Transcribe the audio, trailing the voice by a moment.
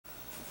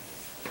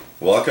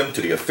Welcome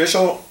to the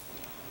official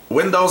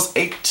Windows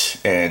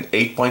 8 and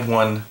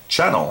 8.1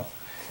 channel.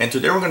 And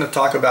today we're going to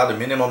talk about the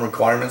minimum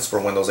requirements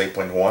for Windows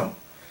 8.1.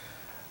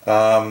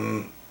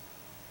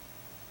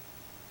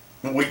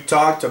 We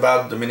talked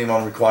about the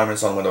minimum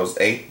requirements on Windows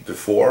 8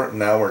 before.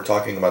 Now we're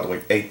talking about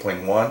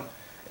 8.1.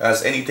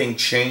 Has anything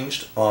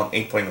changed on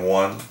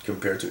 8.1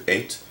 compared to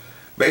 8?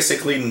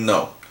 Basically,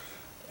 no.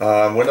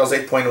 Windows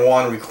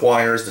 8.1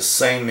 requires the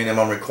same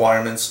minimum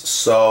requirements.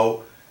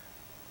 So,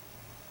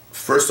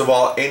 first of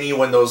all, any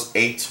Windows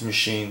 8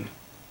 machine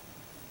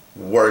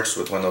works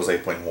with Windows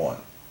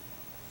 8.1.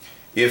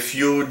 If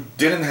you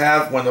didn't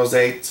have Windows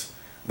 8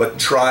 but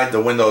tried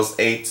the Windows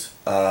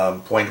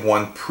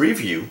 8.1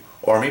 preview,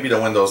 or maybe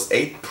the Windows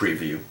 8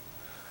 preview,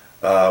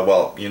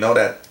 well, you know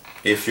that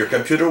if your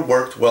computer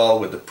worked well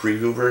with the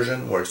preview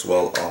version, works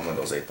well on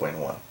Windows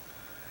 8.1.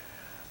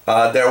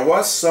 There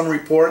was some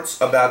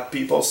reports about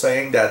people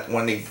saying that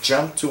when they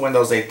jumped to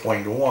Windows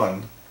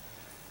 8.1,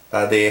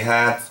 they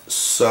had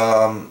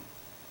some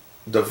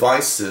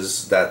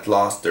devices that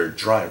lost their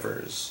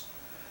drivers.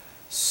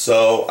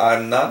 So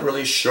I'm not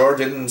really sure,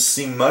 didn't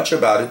see much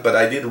about it, but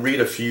I did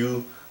read a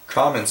few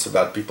comments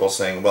about people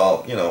saying,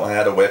 well, you know, I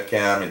had a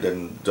webcam,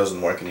 it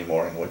doesn't work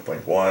anymore in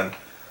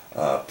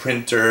 1.1,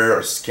 printer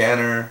or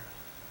scanner.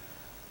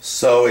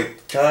 So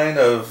it kind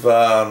of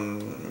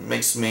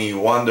makes me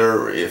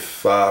wonder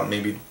if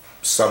maybe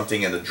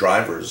something in the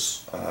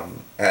drivers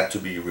had to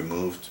be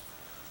removed.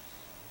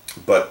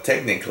 But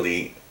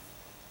technically,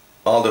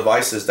 all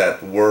devices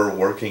that were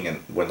working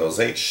in Windows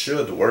 8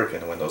 should work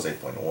in Windows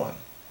 8.1.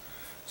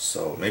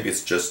 So maybe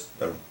it's just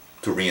to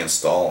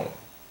reinstall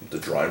the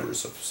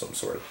drivers of some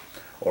sort.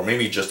 Or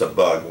maybe just a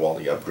bug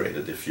while you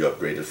upgraded, if you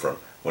upgraded from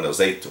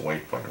Windows 8 to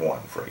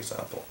 8.1, for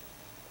example.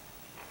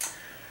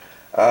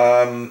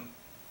 The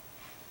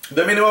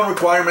minimum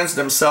requirements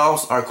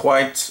themselves are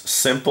quite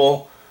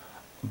simple,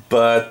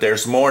 but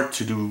there's more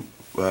to do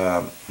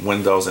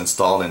Windows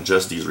install than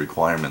just these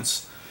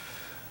requirements.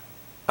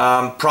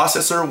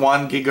 Processor,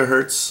 1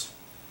 GHz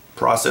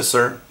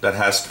processor that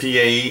has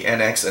PAE,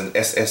 NX, and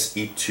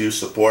SSE2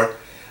 support.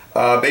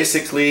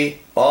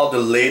 Basically, all the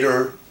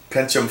later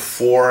Pentium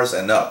 4s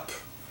and up.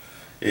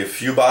 If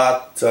you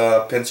bought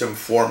a Pentium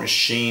 4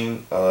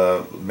 machine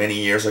many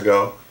years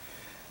ago,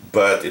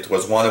 but it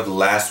was one of the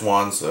last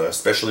ones,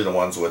 especially the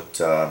ones with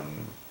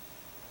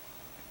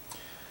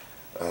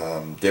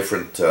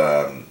different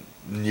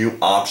new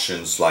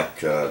options,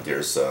 like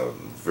there's a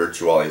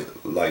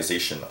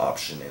virtualization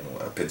option in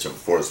Pentium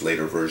 4's,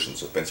 later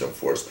versions of Pentium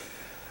 4's.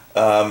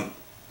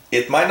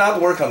 It might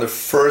not work on the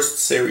first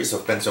series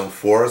of Pentium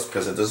 4's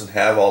because it doesn't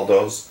have all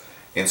those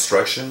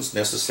instructions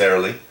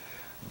necessarily,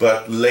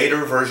 but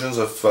later versions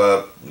of,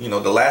 you know,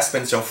 the last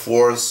Pentium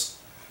 4's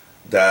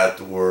that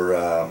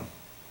were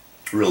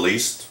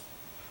released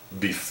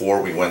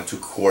before we went to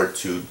Core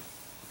 2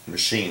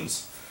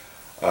 machines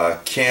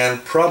can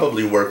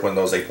probably work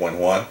Windows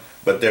 8.1,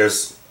 but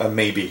there's a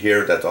maybe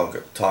here that I'll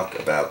talk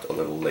about a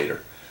little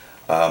later.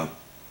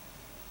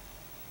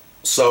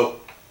 So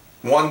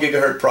 1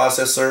 GHz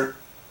processor,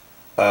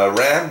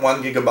 RAM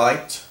 1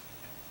 GB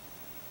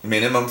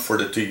minimum for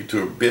the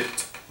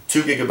 2-bit,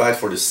 2 GB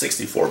for the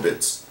 64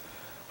 bits.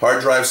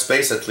 Hard drive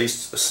space at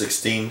least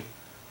 16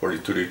 for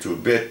the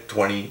 32-bit,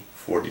 20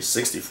 for the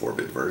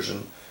 64-bit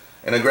version,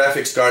 and a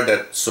graphics card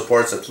that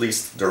supports at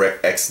least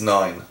DirectX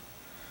 9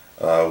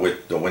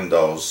 with the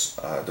Windows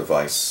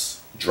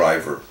device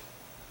driver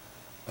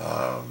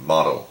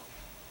model,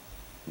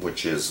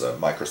 which is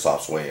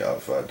Microsoft's way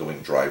of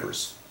doing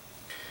drivers.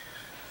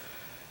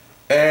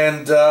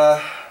 And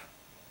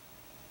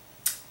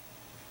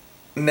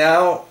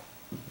now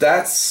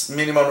that's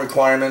minimum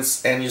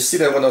requirements, and you see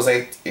that Windows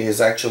 8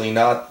 is actually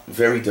not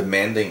very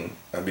demanding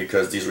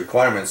because these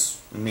requirements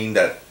mean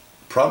that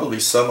probably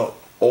some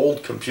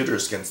old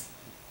computers can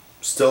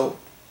still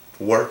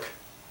work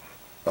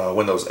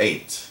Windows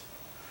 8.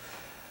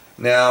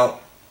 Now,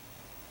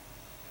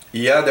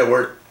 yeah, there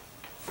were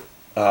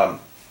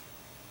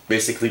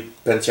basically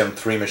Pentium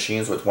 3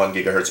 machines with 1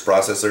 GHz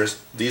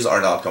processors. These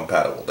are not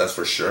compatible, that's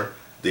for sure.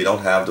 They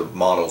don't have the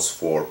models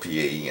for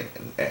PAE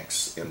and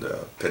X in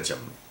the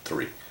Pentium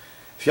 3.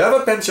 If you have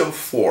a Pentium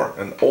 4,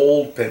 an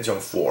old Pentium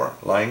 4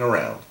 lying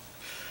around,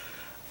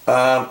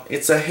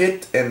 it's a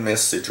hit and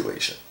miss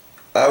situation.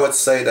 I would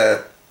say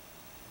that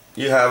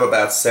you have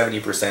about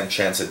 70%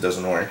 chance it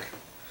doesn't work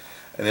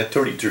and a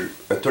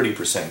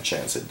 30%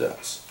 chance it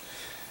does.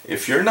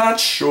 If you're not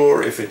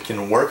sure if it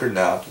can work or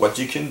not, what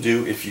you can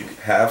do if you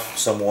have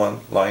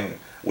someone lying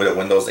with a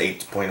Windows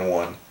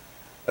 8.1,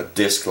 a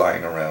disk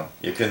lying around,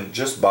 you can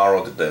just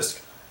borrow the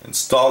disk,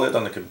 install it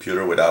on the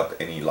computer without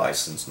any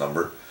license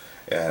number,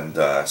 and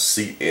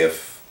see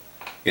if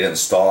it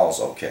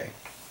installs okay.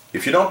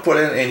 If you don't put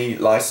in any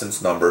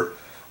license number,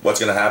 what's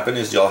going to happen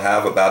is you'll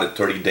have about a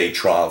 30-day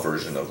trial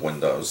version of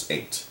Windows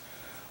 8,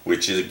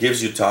 which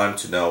gives you time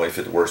to know if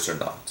it works or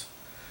not.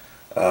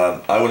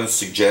 I wouldn't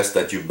suggest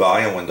that you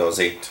buy a Windows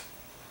 8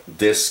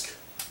 disk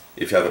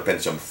if you have a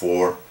Pentium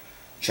 4.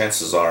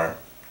 Chances are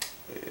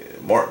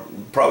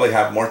probably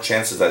have more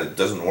chances that it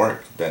doesn't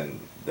work than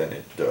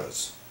it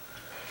does.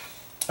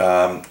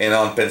 And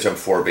on Pentium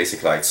 4,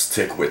 basically I'd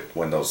stick with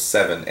Windows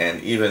 7,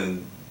 and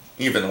even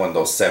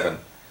Windows 7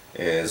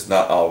 is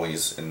not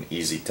always an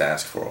easy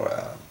task for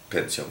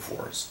Pentium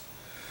 4s.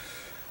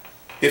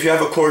 If you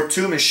have a Core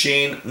 2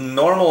 machine,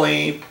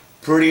 normally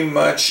pretty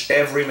much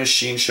every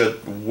machine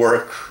should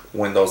work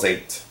Windows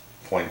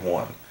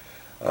 8.1.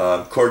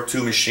 Core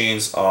 2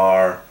 machines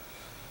are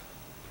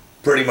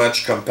pretty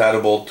much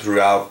compatible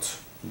throughout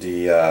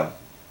the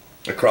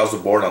across the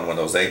board on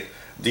Windows 8.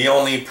 The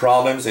only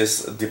problems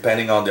is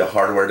depending on the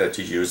hardware that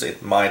you use.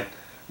 It might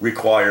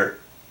require,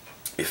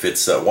 if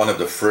it's one of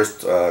the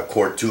first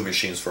Core 2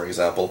 machines, for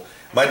example,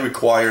 might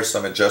require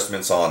some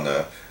adjustments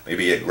on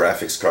maybe a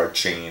graphics card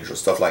change or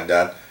stuff like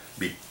that,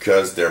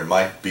 because there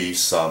might be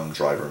some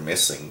driver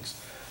missing.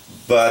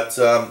 But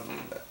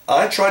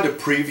I tried a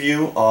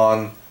preview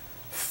on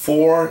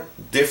 4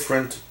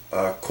 different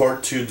Core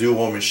 2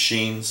 Duo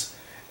machines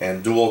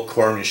and dual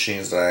core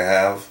machines that I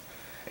have,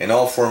 and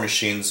all 4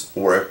 machines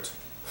worked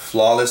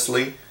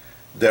flawlessly.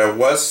 There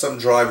was some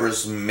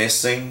drivers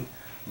missing,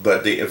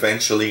 but they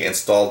eventually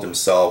installed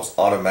themselves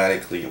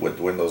automatically with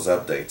Windows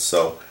Update.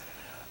 So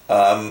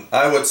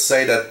I would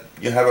say that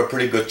you have a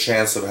pretty good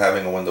chance of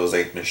having a Windows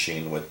 8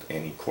 machine with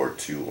any Core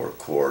 2 or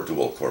Core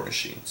dual core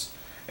machines.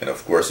 And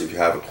of course, if you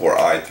have a Core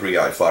i3,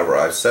 i5 or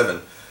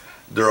i7,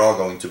 they're all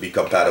going to be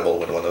compatible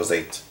with Windows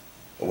 8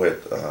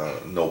 with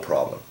no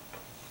problem.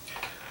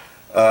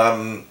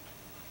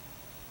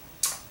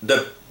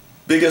 The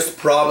biggest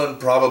problem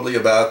probably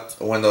about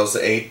Windows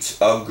 8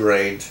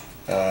 upgrade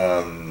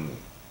in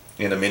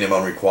the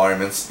minimum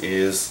requirements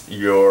is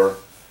your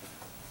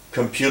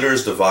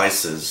computer's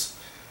devices.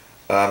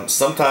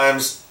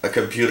 Sometimes a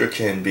computer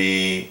can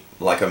be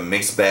like a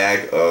mixed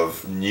bag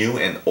of new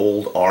and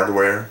old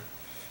hardware,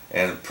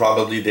 and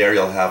probably there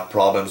you'll have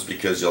problems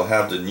because you'll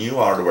have the new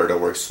hardware that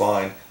works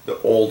fine, the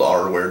old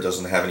hardware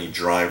doesn't have any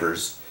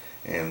drivers,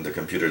 and the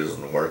computer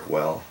doesn't work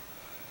well.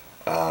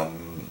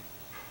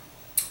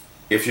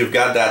 If you've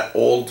got that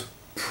old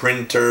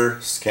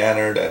printer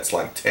scanner that's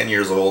like 10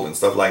 years old and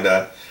stuff like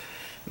that,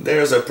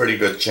 there's a pretty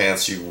good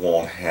chance you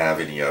won't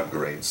have any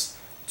upgrades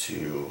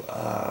to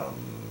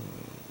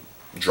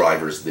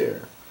drivers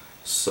there.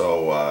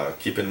 So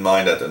keep in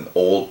mind that an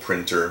old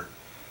printer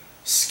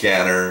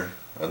scanner,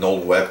 an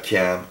old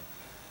webcam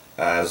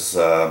has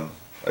a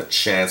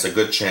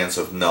good chance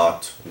of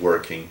not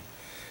working.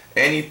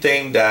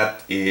 Anything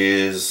that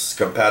is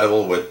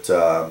compatible with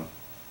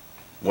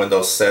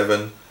Windows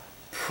 7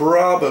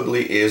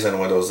 probably is in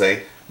Windows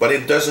 8, but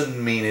it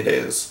doesn't mean it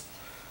is.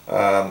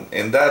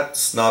 And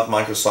that's not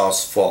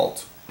Microsoft's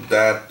fault.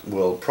 That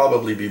will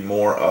probably be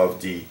more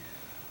of the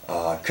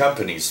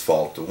company's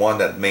fault, the one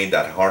that made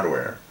that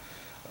hardware.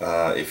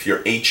 If your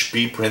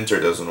HP printer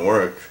doesn't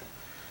work,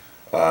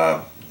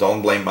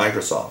 don't blame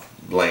Microsoft,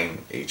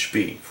 blame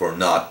HP for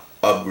not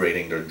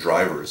upgrading their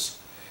drivers.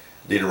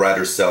 They'd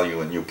rather sell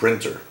you a new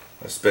printer,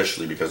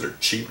 especially because they're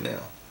cheap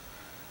now.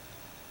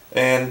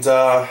 And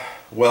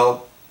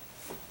well,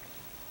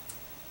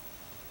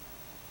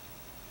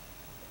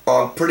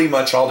 on pretty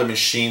much all the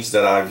machines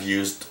that I've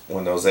used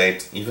Windows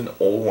 8, even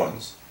old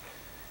ones,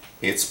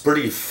 it's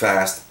pretty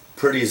fast,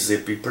 pretty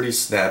zippy, pretty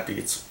snappy.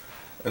 It's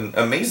an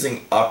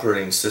amazing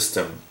operating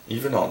system,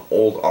 even on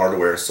old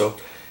hardware. So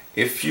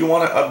if you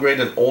want to upgrade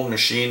an old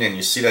machine and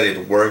you see that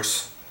it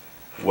works,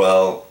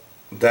 well,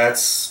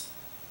 that's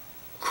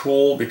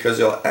cool, because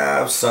you'll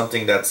have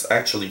something that's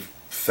actually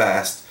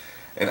fast.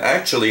 And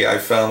actually, I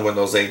found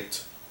Windows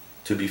 8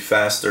 to be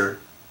faster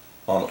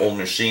on old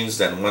machines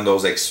than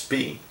Windows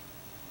XP.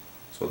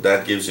 So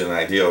that gives you an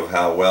idea of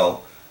how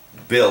well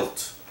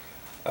built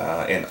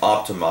and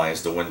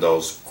optimized the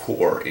Windows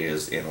core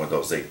is in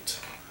Windows 8.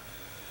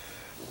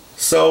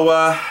 So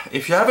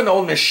if you have an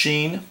old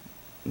machine,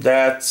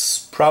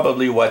 that's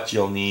probably what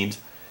you'll need,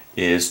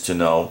 is to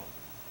know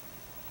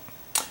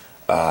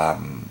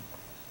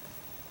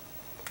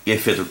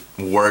if it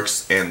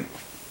works. And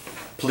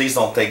please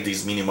don't take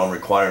these minimum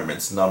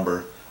requirements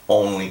number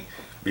only,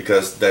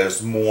 because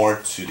there's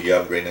more to the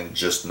upgrade than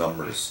just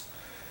numbers.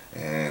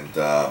 And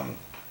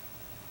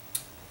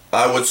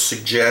I would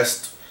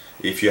suggest,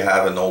 if you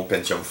have an old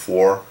Pentium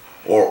 4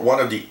 or one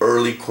of the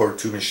early Core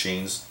 2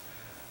 machines,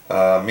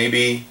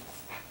 maybe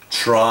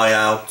try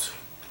out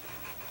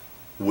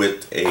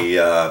with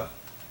a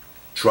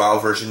trial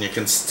version. You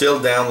can still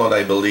download,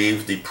 I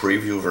believe, the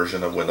preview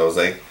version of Windows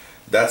 8.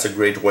 That's a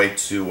great way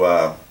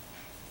to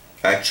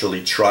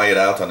actually try it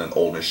out on an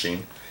old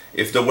machine.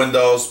 If the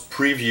Windows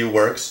preview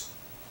works,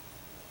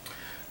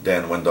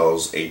 then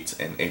Windows 8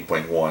 and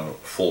 8.1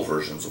 full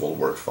versions will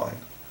work fine.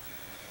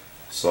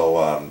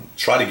 So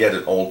try to get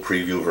an old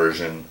preview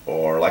version,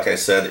 or like I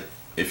said,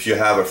 if you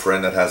have a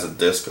friend that has a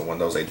disk, a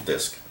Windows 8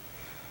 disk,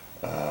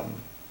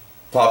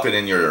 pop it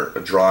in your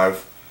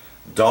drive.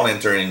 Don't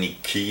enter any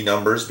key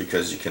numbers,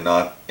 because you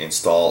cannot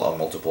install on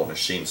multiple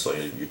machines, so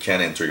you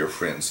can't enter your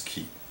friend's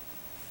key.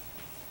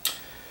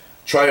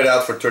 Try it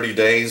out for 30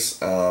 days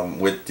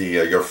with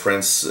your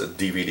friend's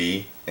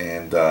DVD,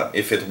 and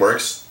if it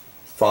works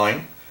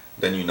fine,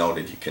 then you know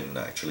that you can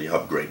actually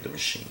upgrade the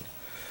machine.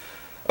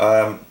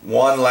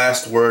 One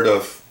last word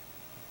of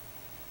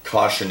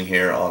caution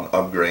here on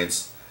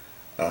upgrades.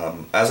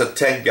 As a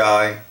tech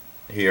guy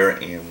here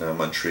in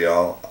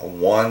Montreal,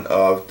 one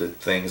of the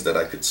things that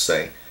I could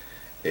say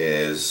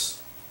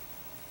is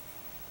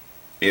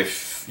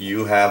if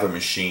you have a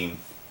machine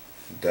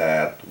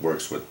that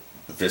works with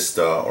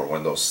Vista or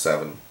Windows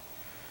 7,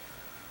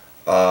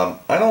 I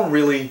don't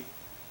really,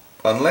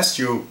 unless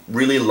you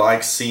really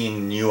like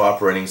seeing new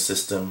operating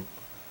system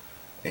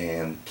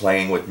and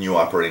playing with new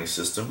operating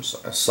systems.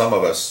 Some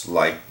of us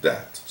like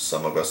that.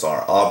 Some of us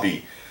are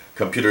hobby.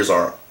 Computers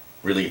are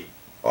really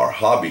our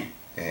hobby,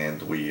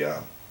 and we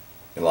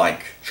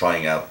like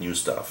trying out new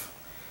stuff.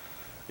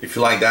 If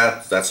you like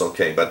that, that's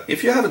okay. But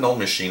if you have an old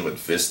machine with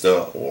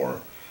Vista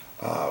or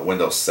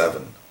Windows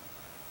 7,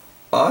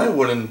 I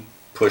wouldn't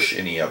push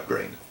any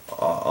upgrade.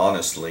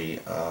 Honestly,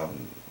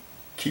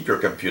 keep your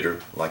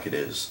computer like it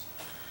is,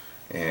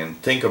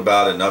 and think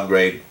about an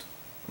upgrade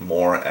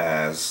more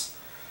as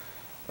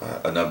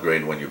an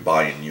upgrade when you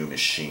buy a new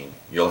machine.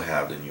 You'll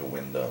have the new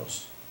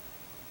Windows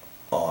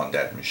on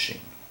that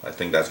machine. I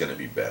think that's going to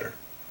be better.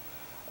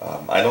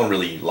 I don't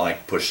really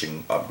like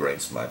pushing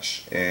upgrades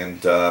much. And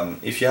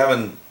if you have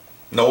an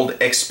old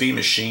XP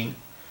machine,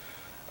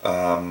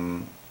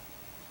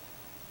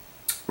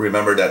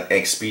 remember that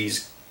XP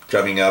is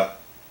coming up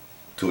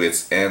to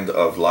its end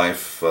of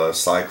life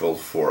cycle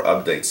for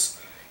updates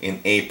in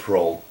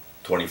April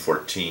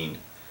 2014.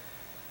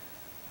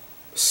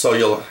 So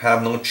you'll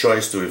have no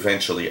choice to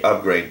eventually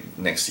upgrade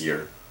next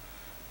year.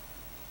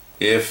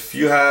 If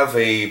you have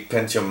a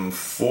Pentium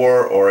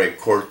 4 or a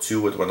Core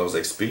 2 with Windows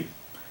XP,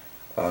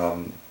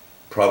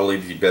 probably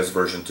the best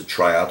version to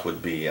try out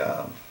would be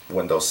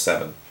Windows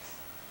 7.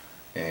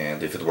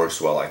 And if it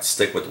works well, I'd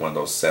stick with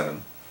Windows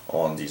 7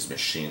 on these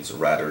machines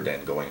rather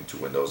than going to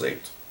Windows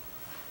 8.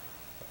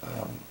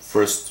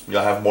 First,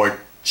 you'll have more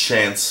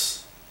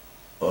chance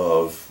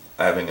of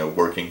having a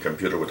working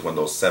computer with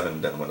Windows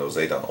 7 than Windows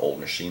 8 on old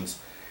machines,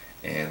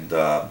 and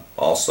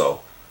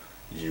also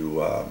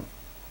you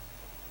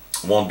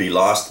won't be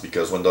lost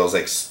because Windows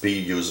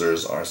XP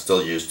users are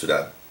still used to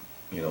that,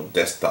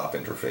 desktop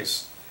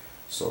interface,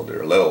 so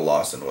they're a little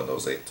lost in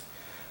Windows 8,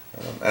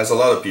 as a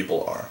lot of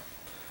people are.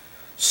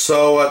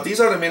 So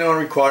these are the minimum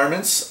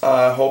requirements.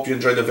 I hope you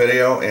enjoyed the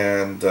video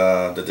and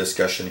the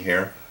discussion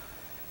here,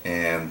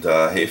 and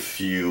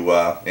if you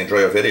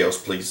enjoy our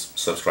videos, please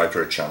subscribe to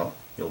our channel.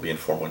 You'll be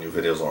informed when new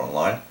videos are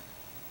online.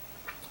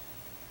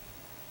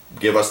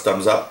 Give us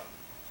thumbs up,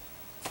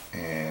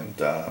 and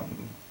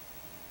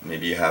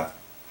maybe you have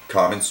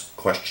comments,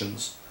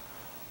 questions,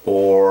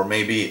 or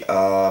maybe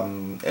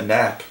an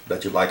app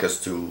that you'd like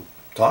us to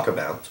talk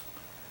about.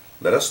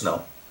 Let us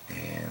know,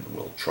 and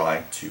we'll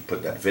try to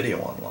put that video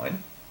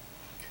online.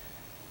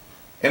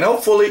 And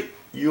hopefully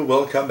you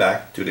will come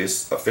back to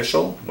this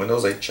official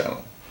Windows 8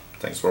 channel.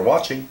 Thanks for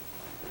watching.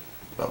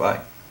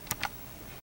 Bye-bye.